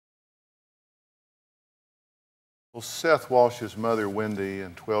Well, Seth Walsh's mother, Wendy,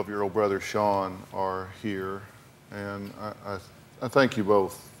 and 12-year-old brother, Sean, are here, and I thank you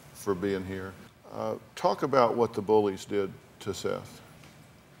both for being here. Talk about what the bullies did to Seth.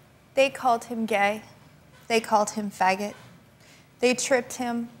 They called him gay. They called him faggot. They tripped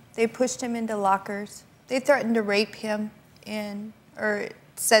him. They pushed him into lockers. They threatened to rape him or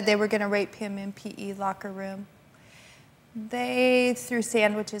said they were going to rape him in PE locker room. They threw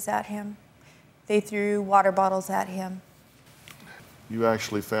sandwiches at him. They threw water bottles at him. You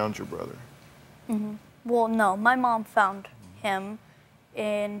actually found your brother. Mm-hmm. Well, no, my mom found him,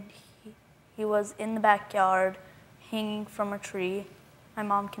 and he was in the backyard hanging from a tree. My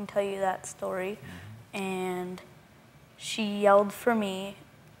mom can tell you that story. And she yelled for me,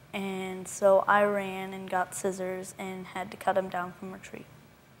 and so I ran and got scissors and had to cut him down from a tree.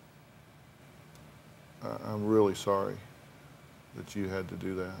 I'm really sorry that you had to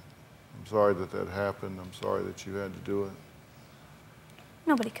do that. I'm sorry that that happened. I'm sorry that you had to do it.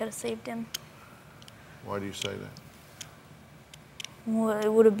 Nobody could have saved him. Why do you say that? Well,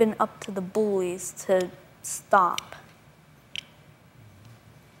 it would have been up to the bullies to stop.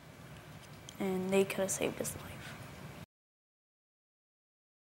 And they could have saved his life.